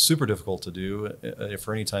super difficult to do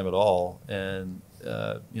for any time at all. And,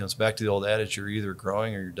 it's back to the old adage, you're either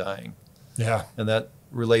growing or you're dying. Yeah. And that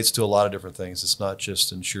relates to a lot of different things. It's not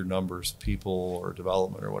just in sheer numbers, people or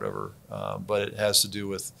development or whatever, but it has to do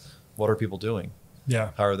with what are people doing?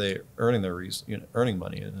 Yeah. How are they earning earning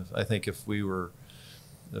money? And I think if we were,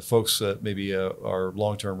 the folks that maybe our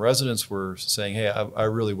long-term residents were saying, hey, I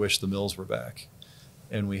really wish the mills were back.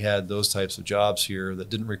 And we had those types of jobs here that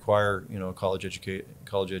didn't require, college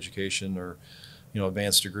education or,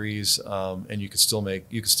 advanced degrees, and you could still buy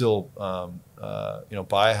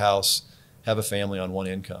a house, have a family on one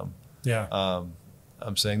income. Yeah.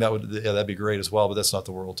 I'm saying that'd be great as well, but that's not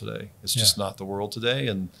the world today. It's just not the world today,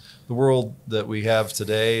 and the world that we have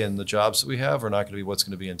today and the jobs that we have are not going to be what's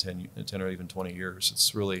going to be in 10 or even 20 years.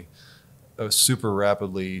 It's really a super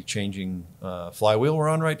rapidly changing flywheel we're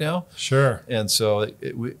on right now. Sure. And so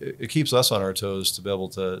it keeps us on our toes to be able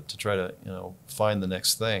to try to find the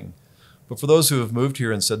next thing. But for those who have moved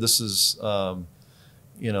here and said this is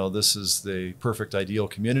this is the perfect ideal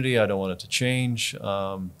community, I don't want it to change,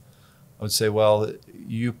 I would say, well,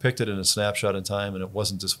 you picked it in a snapshot in time, and it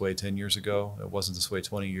wasn't this way 10 years ago. It wasn't this way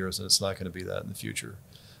 20 years, and it's not going to be that in the future.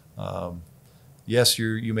 Yes,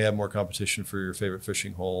 you may have more competition for your favorite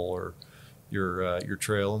fishing hole or your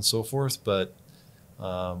trail and so forth, but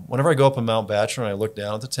Whenever I go up on Mount Bachelor and I look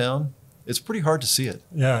down at the town, it's pretty hard to see it.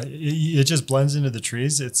 Yeah, it just blends into the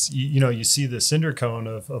trees. It's you see the cinder cone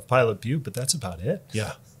of Pilot Butte, but that's about it.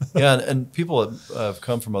 Yeah, yeah, and people have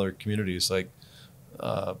come from other communities like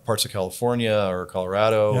parts of California or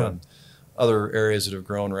Colorado and other areas that have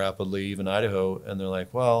grown rapidly, even Idaho, and they're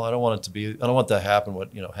like, well, I don't want that to happen.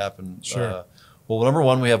 What happened? Sure. Well, number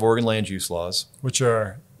one, we have Oregon land use laws, which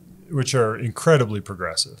are incredibly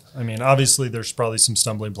progressive. I mean, obviously, there's probably some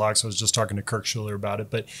stumbling blocks. I was just talking to Kirk Schuller about it,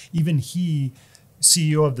 but even he,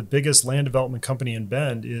 CEO of the biggest land development company in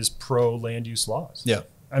Bend, is pro land use laws. Yeah.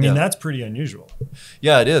 I mean, that's pretty unusual.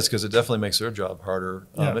 Yeah, it is, because it definitely makes their job harder.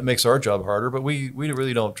 It makes our job harder, but we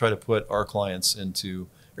really don't try to put our clients into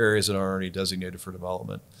areas that are already designated for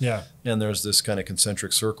development. Yeah. And there's this kind of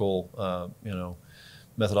concentric circle,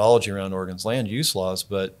 methodology around Oregon's land use laws.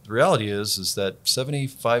 But the reality is that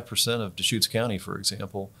 75% of Deschutes County, for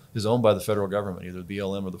example, is owned by the federal government, either the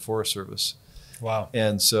BLM or the Forest Service. Wow.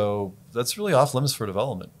 And so that's really off limits for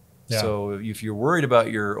development. Yeah. So if you're worried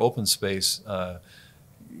about your open space,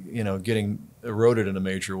 getting eroded in a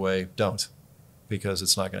major way, don't, because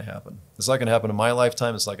it's not going to happen. It's not going to happen in my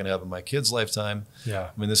lifetime. It's not going to happen in my kid's lifetime. Yeah.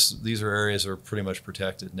 I mean, these are areas that are pretty much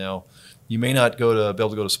protected. Now, you may not be able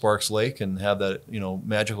to go to Sparks Lake and have that,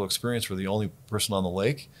 magical experience where the only person on the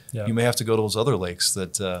lake. Yeah. You may have to go to those other lakes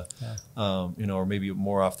that, or maybe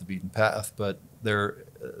more off the beaten path. But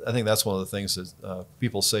I think that's one of the things that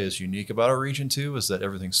people say is unique about our region too, is that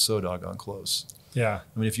everything's so doggone close. Yeah.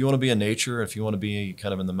 I mean, if you want to be in nature, if you want to be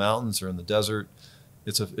kind of in the mountains or in the desert,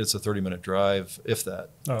 it's a 30-minute drive, if that.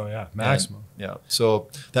 Oh yeah, maximum. Yeah. So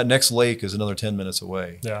that next lake is another 10 minutes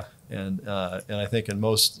away. Yeah. And I think in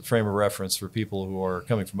most frame of reference for people who are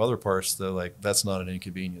coming from other parts, they're like, that's not an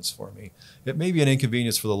inconvenience for me. It may be an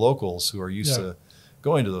inconvenience for the locals who are used to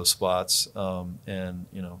going to those spots and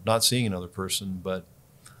not seeing another person. But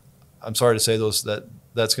I'm sorry to say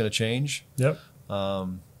that's going to change. Yep.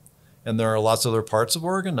 And there are lots of other parts of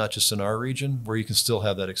Oregon, not just in our region, where you can still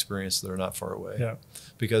have that experience that are not far away. Yeah.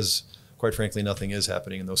 Because quite frankly, nothing is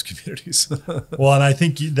happening in those communities. Well, and I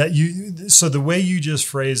think so the way you just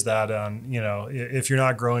phrased that, if you're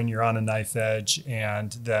not growing, you're on a knife edge,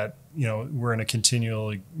 and that, we're in a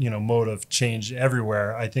continual, mode of change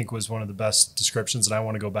everywhere, I think was one of the best descriptions. And I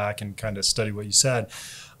want to go back and kind of study what you said.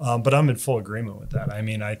 But I'm in full agreement with that. I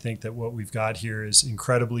mean, I think that what we've got here is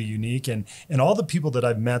incredibly unique, and all the people that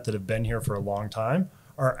I've met that have been here for a long time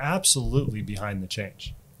are absolutely behind the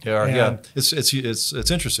change. Yeah. It's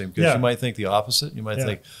interesting because you might think the opposite. You might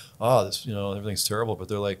think, this, everything's terrible, but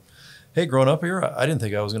they're like, hey, growing up here, I didn't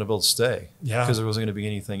think I was going to be able to stay because there wasn't going to be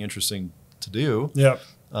anything interesting to do. Yeah.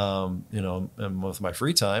 And with my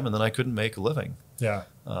free time, and then I couldn't make a living. Yeah.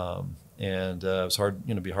 And it was hard,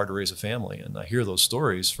 it'd be hard to raise a family. And I hear those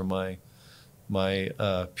stories from my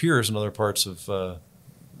peers in other parts of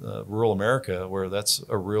rural America where that's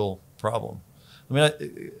a real problem. I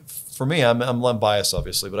mean, for me, I'm biased,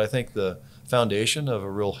 obviously, but I think the foundation of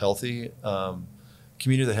a real healthy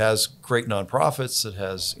community that has great nonprofits, that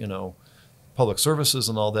has public services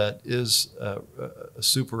and all that, is a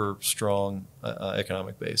super strong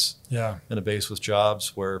economic base. Yeah, and a base with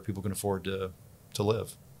jobs where people can afford to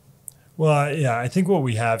live. Well, I think what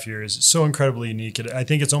we have here is so incredibly unique. I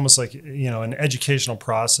think it's almost like, an educational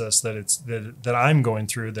process that I'm going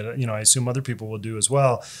through that, I assume other people will do as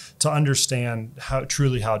well, to understand how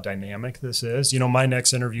dynamic this is. My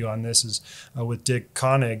next interview on this is with Dick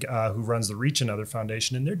Koenig, who runs the Reach Another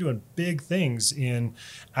Foundation, and they're doing big things in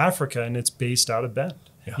Africa, and it's based out of Bend.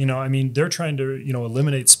 Yeah. They're trying to,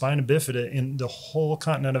 eliminate spina bifida in the whole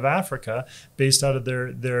continent of Africa based out of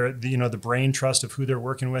the brain trust of who they're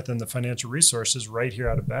working with and the financial resources right here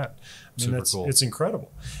out of Bend. Cool. It's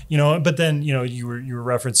incredible. But then, you were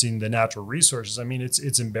referencing the natural resources.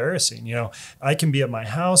 It's embarrassing. I can be at my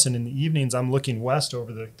house, and in the evenings I'm looking west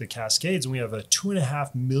over the Cascades, and we have a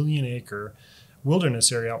 2.5 million acre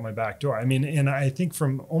wilderness area out my back door. And I think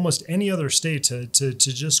from almost any other state to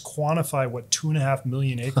just quantify what 2.5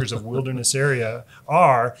 million acres of wilderness area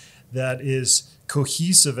are, that is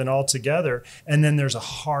cohesive and all together. And then there's a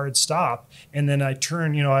hard stop. And then I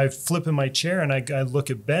turn, I flip in my chair and I look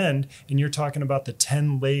at Bend, and you're talking about the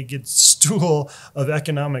 10-legged stool of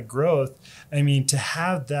economic growth. To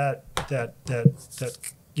have that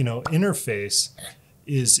interface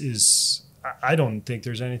is I don't think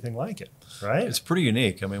there's anything like it. Right. It's pretty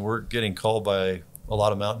unique. We're getting called by a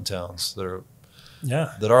lot of mountain towns that are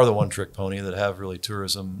the one-trick pony, that have really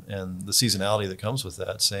tourism and the seasonality that comes with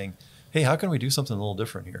that, saying, hey, how can we do something a little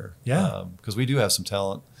different here? Yeah. Because we do have some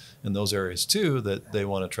talent in those areas too that they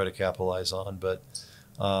want to try to capitalize on. But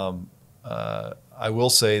I will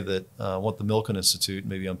say that what the Milken Institute,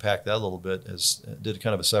 maybe unpack that a little bit, did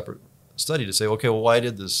kind of a separate study to say, okay, well, why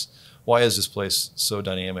is this place so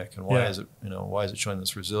dynamic, and why is it showing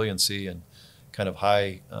this resiliency and kind of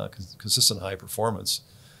high, consistent high performance?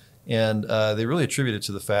 And they really attribute it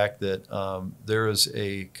to the fact that there is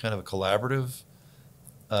a kind of a collaborative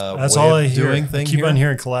that's way all I of hear. doing things. Keep on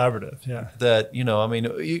hearing collaborative. Yeah. That I mean,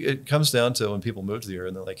 it comes down to when people move to the area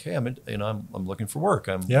and they're like, hey, I'm looking for work.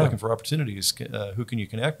 I'm looking for opportunities. Who can you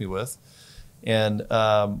connect me with? And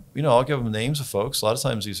I'll give them names of folks. A lot of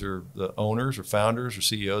times these are the owners or founders or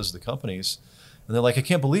CEOs of the companies, and they're like, I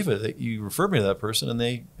can't believe it that you referred me to that person, and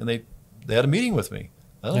they had a meeting with me.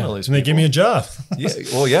 I don't know these people. And they give me a job.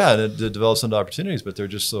 To develop some opportunities, but they're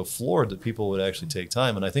just so floored that people would actually take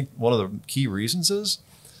time. And I think one of the key reasons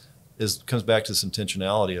comes back to this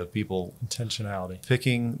intentionality of people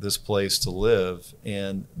picking this place to live,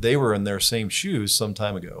 and they were in their same shoes some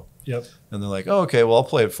time ago. Yep. And they're like, oh, okay, well, I'll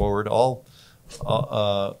play it forward.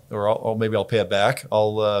 Maybe I'll pay it back.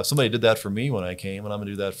 Somebody did that for me when I came, and I'm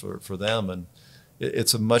gonna do that for them. And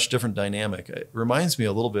it's a much different dynamic. It reminds me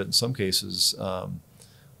a little bit in some cases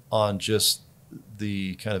on just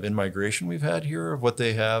the kind of in-migration we've had here of what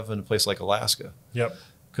they have in a place like Alaska. Yep.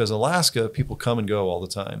 Because Alaska, people come and go all the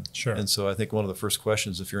time. Sure. And so I think one of the first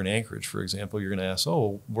questions, if you're in Anchorage, for example, you're going to ask,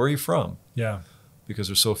 oh, where are you from? Yeah. Because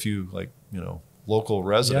there's so few, local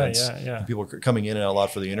residents. Yeah. And people are coming in and out a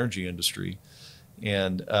lot for the energy industry.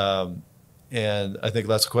 And I think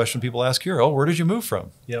that's a question people ask here. Oh, where did you move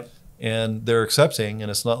from? Yep. And they're accepting, and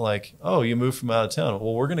it's not like, oh, you moved from out of town.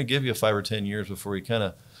 Well, we're going to give you 5 or 10 years before you kind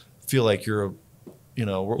of feel like we'll give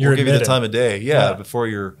you the time of day. Yeah. Before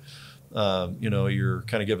you're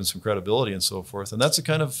kind of given some credibility and so forth. And that's a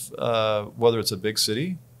kind of, whether it's a big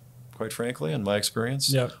city, quite frankly, in my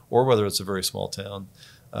experience, or whether it's a very small town,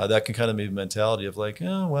 that can kind of be a mentality of like,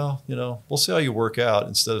 oh, well, we'll see how you work out,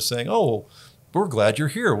 instead of saying, oh, we're glad you're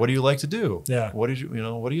here. What do you like to do? Yeah. What are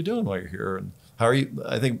you doing while you're here? And how are you?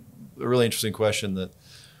 I think a really interesting question that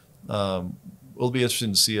will be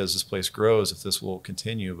interesting to see as this place grows, if this will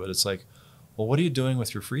continue. But it's like, well, what are you doing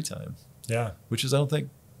with your free time? Yeah. Which is, I don't think,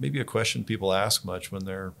 maybe a question people ask much when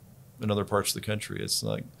they're in other parts of the country. It's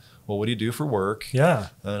like, well, what do you do for work? Yeah.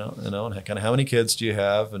 And kind of how many kids do you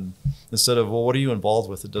have? And instead of, well, what are you involved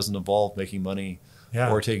with? It doesn't involve making money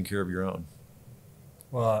or taking care of your own.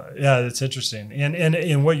 Well, yeah, that's interesting.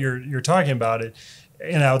 And what you're talking about it,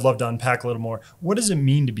 and I would love to unpack a little more. What does it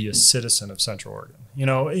mean to be a citizen of Central Oregon?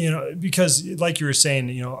 Because like you were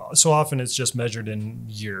saying, so often it's just measured in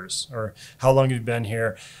years or how long you've been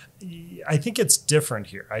here. I think it's different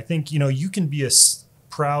here. I think, you can be a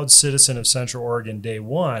proud citizen of Central Oregon day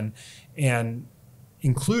one and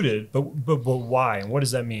included, but why? And what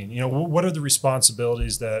does that mean? What are the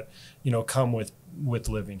responsibilities that, come with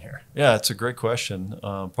living here? Yeah, it's a great question.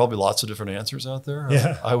 Probably lots of different answers out there.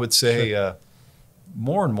 Yeah. I would say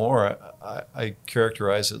more and more, I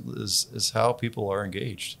characterize it as how people are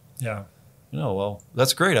engaged. Yeah. Well,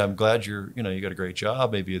 that's great. I'm glad you got a great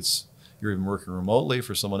job. Maybe you're even working remotely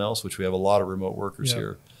for someone else, which we have a lot of remote workers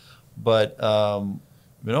here. But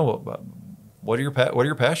what are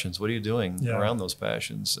your passions? What are you doing around those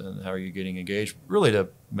passions, and how are you getting engaged? Really, to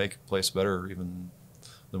make a place better even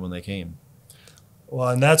than when they came. Well,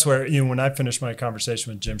 and that's where when I finished my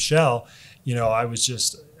conversation with Jim Shell, I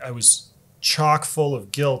was chock full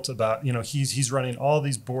of guilt about he's running all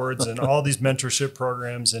these boards and all these mentorship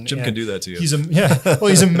programs, and Jim can do that to you.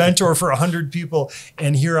 He's a mentor for 100 people,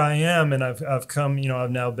 and here I am, and I've come, I've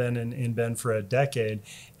now been in Bend for a decade,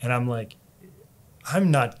 and I'm like,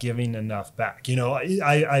 I'm not giving enough back.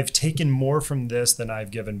 I've taken more from this than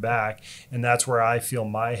I've given back, and that's where I feel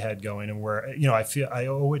my head going, and where I feel I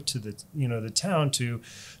owe it to the town to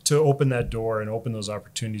open that door and open those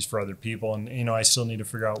opportunities for other people. And I still need to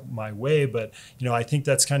figure out my way, but I think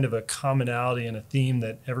that's kind of a commonality and a theme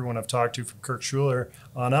that everyone I've talked to, from Kirk Schuler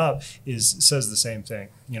on up, says the same thing.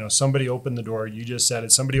 Somebody opened the door. You just said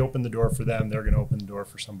it. Somebody opened the door for them. They're going to open the door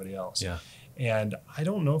for somebody else. Yeah. And I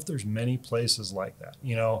don't know if there's many places like that,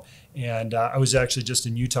 And I was actually just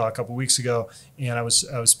in Utah a couple of weeks ago, and I was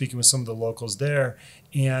speaking with some of the locals there,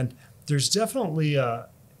 and there's definitely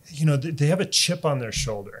they have a chip on their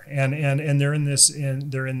shoulder, and they're in this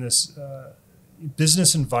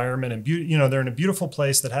business environment, and they're in a beautiful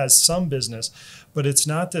place that has some business, but it's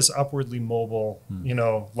not this upwardly mobile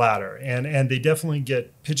ladder, and they definitely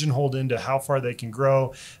get pigeonholed into how far they can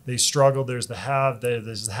grow. They struggle. There's the have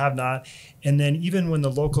not, and then even when the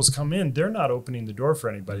locals come in, they're not opening the door for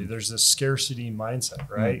anybody. There's this scarcity mindset,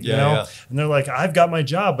 right? Yeah. And they're like, I've got my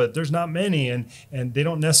job, but there's not many, and they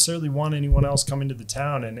don't necessarily want anyone else coming to the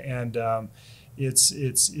town, and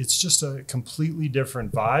it's just a completely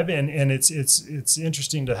different vibe, and it's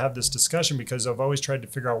interesting to have this discussion because I've always tried to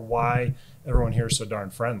figure out why everyone here is so darn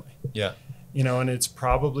friendly. Yeah. And it's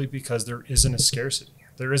probably because there isn't a scarcity.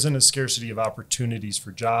 There isn't a scarcity of opportunities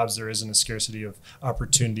for jobs. There isn't a scarcity of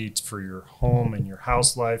opportunity for your home and your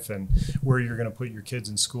house life and where you're going to put your kids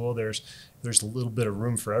in school. There's a little bit of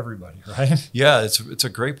room for everybody, right? Yeah, it's a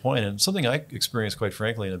great point, and something I experienced, quite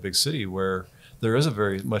frankly, in a big city where there is a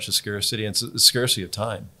very much a scarcity, and it's a scarcity of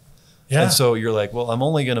time. Yeah. And so you're like, well, I'm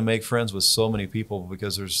only going to make friends with so many people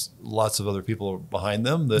because there's lots of other people behind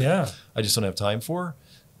them that I just don't have time for.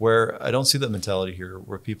 Where I don't see that mentality here,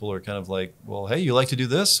 where people are kind of like, well, hey, you like to do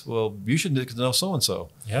this? Well, you should get to know so-and-so.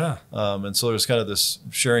 Yeah. And so there's kind of this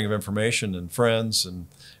sharing of information and friends and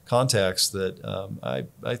contacts that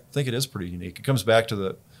I think it is pretty unique. It comes back to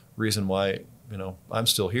the reason why, I'm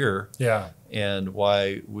still here. Yeah. And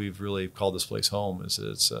why we've really called this place home is that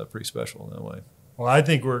it's pretty special in that way. Well, I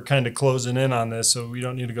think we're kind of closing in on this, so we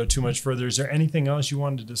don't need to go too much further. Is there anything else you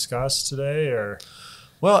wanted to discuss today, or?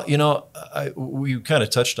 Well, we kind of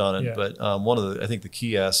touched on it, but one of I think the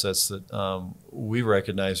key assets that we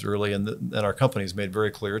recognized early and our companies made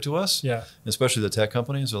very clear to us, especially the tech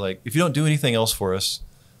companies, are like, if you don't do anything else for us,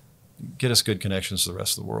 get us good connections to the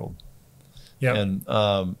rest of the world. Yeah. And,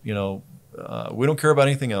 we don't care about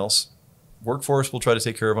anything else. Workforce we'll try to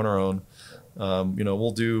take care of on our own.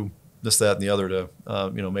 We'll do this, that, and the other to,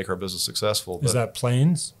 make our business successful. Is that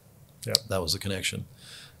planes? Yeah. That was the connection.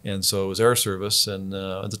 And so it was air service. And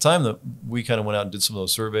at the time that we kind of went out and did some of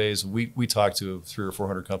those surveys, we talked to 300 or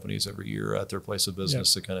 400 companies every year at their place of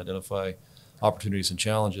business to kind of identify opportunities and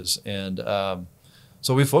challenges. And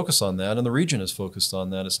so we focus on that, and the region is focused on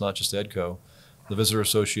that. It's not just EDCO. The Visitor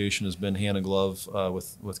Association has been hand in glove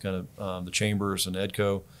with kind of the chambers and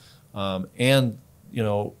EDCO. I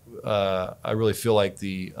really feel like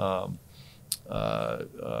the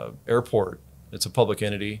airport, it's a public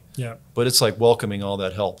entity, but it's like welcoming all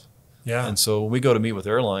that help. Yeah. And so when we go to meet with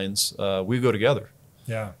airlines, we go together.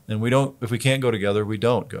 Yeah. And if we can't go together, we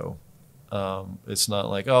don't go. It's not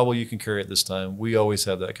like, oh, well, you can carry it this time. We always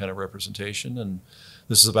have that kind of representation. And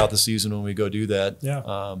this is about the season when we go do that.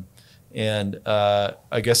 Yeah.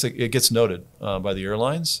 I guess it gets noted by the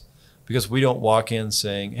airlines because we don't walk in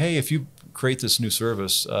saying, hey, if you create this new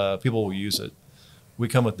service, people will use it. We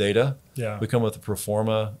come with data. Yeah. We come with a pro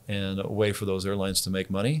forma and a way for those airlines to make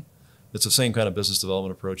money. It's the same kind of business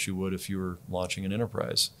development approach you would if you were launching an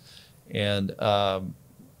enterprise. And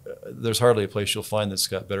there's hardly a place you'll find that's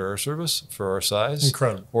got better air service for our size.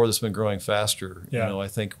 Incredible. Or that's been growing faster. Yeah. I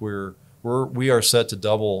think we are set to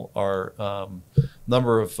double our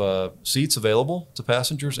number of seats available to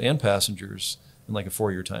passengers in like a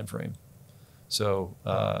 4-year time frame. So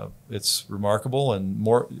it's remarkable, and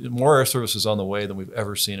more air service is on the way than we've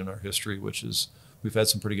ever seen in our history, which is we've had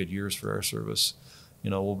some pretty good years for air service.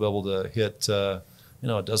 We'll be able to hit a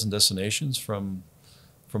dozen destinations from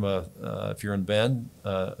if you're in Bend,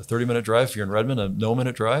 a 30-minute drive. If you're in Redmond, a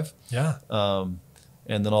no-minute drive. Yeah. And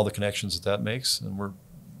then all the connections that makes, and we're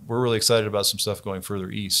really excited about some stuff going further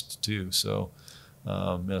east too. So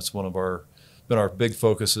it's one of our big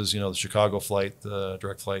focuses, the Chicago flight, the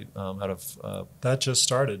direct flight out of... that just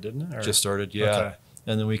started, didn't it? Or? Just started, yeah. Okay.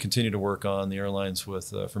 And then we continue to work on the airlines for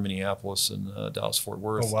Minneapolis and Dallas-Fort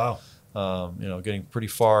Worth. Oh, wow. Getting pretty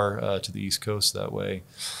far to the East Coast that way.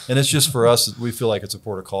 And it's just for us, we feel like it's a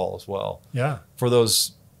port of call as well. Yeah. For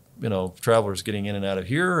those, travelers getting in and out of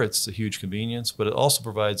here, it's a huge convenience, but it also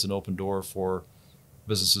provides an open door for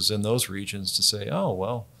businesses in those regions to say, oh,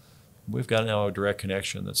 well, we've got now a direct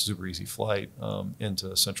connection that's a super easy flight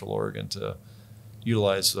into Central Oregon to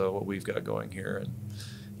utilize what we've got going here. And,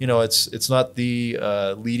 it's not the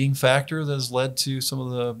leading factor that has led to some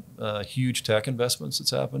of the huge tech investments that's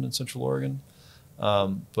happened in Central Oregon.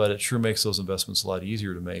 But it sure makes those investments a lot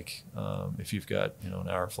easier to make if you've got, an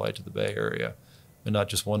hour flight to the Bay Area, and not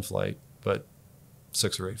just one flight, but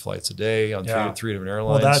 6 or 8 flights a day on three different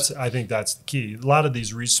airlines. Well, I think that's the key. A lot of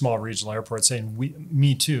these small regional airports saying,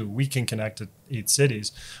 me too, we can connect to 8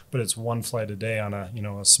 cities, but it's 1 flight a day on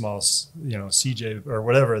a small, CJ or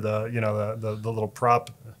whatever, the little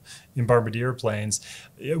prop in Bombardier planes.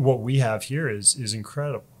 What we have here is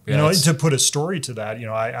incredible. Yeah, to put a story to that,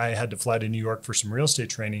 I had to fly to New York for some real estate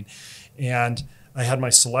training, and I had my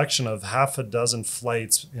selection of half a dozen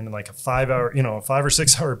flights in like a 5 or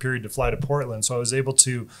 6 hour period to fly to Portland. So I was able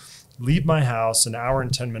to leave my house an hour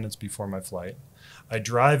and 10 minutes before my flight. I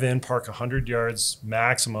drive in, park 100 yards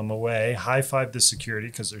maximum away, high-five the security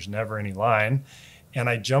because there's never any line. And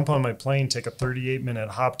I jump on my plane, take a 38-minute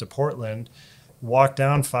hop to Portland, walk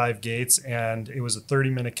down 5 gates, and it was a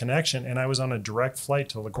 30-minute connection. And I was on a direct flight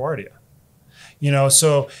to LaGuardia.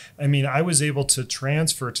 So, I mean, I was able to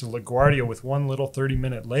transfer to LaGuardia with one little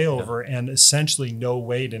 30-minute layover and essentially no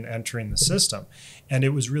wait in entering the system. And it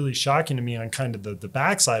was really shocking to me on kind of the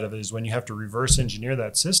backside of it is when you have to reverse engineer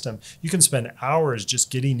that system, you can spend hours just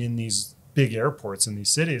getting in these big airports in these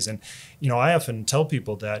cities. And, I often tell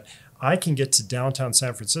people that I can get to downtown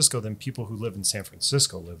San Francisco than people who live in San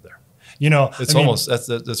Francisco live there.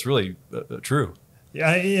 That's really true.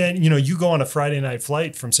 Yeah, and you go on a Friday night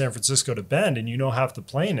flight from San Francisco to Bend, and half the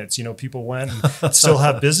plane. It's people went and still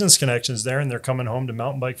have business connections there, and they're coming home to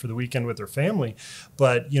mountain bike for the weekend with their family.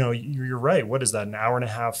 But you're right. What is that? An hour and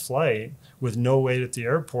a half flight with no wait at the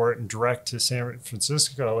airport and direct to San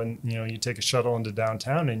Francisco, and you take a shuttle into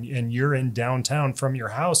downtown, and you're in downtown from your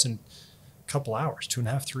house in a couple hours,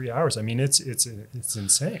 2.5, 3 hours. I mean, it's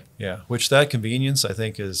insane. Yeah, which that convenience I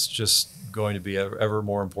think is just going to be ever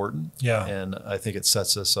more important. Yeah. And I think it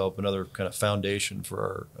sets us up another kind of foundation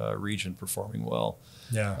for our region performing well.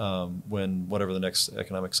 Yeah. When whatever the next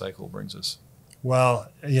economic cycle brings us. Well,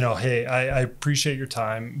 hey, I appreciate your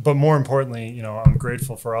time, but more importantly, I'm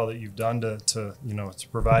grateful for all that you've done to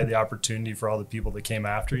provide the opportunity for all the people that came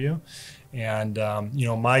after you. And,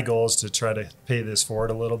 my goal is to try to pay this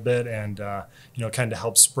forward a little bit and, kind of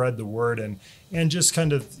help spread the word and just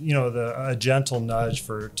kind of, a gentle nudge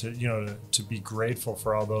to be grateful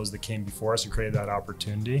for all those that came before us and created that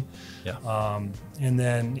opportunity. Yeah. And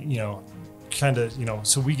then, kind of,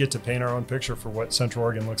 so we get to paint our own picture for what Central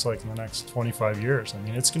Oregon looks like in the next 25 years. I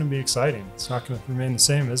mean, it's going to be exciting. It's not going to remain the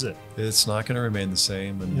same, is it? It's not going to remain the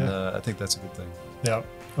same. And I think that's a good thing. Yeah.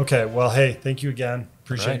 Okay. Well, hey, thank you again.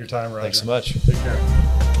 Appreciate your time, Roger. Thanks so much. Take care.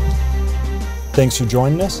 Thanks for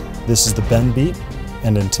joining us. This is the BENDbeat,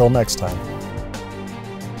 and until next time.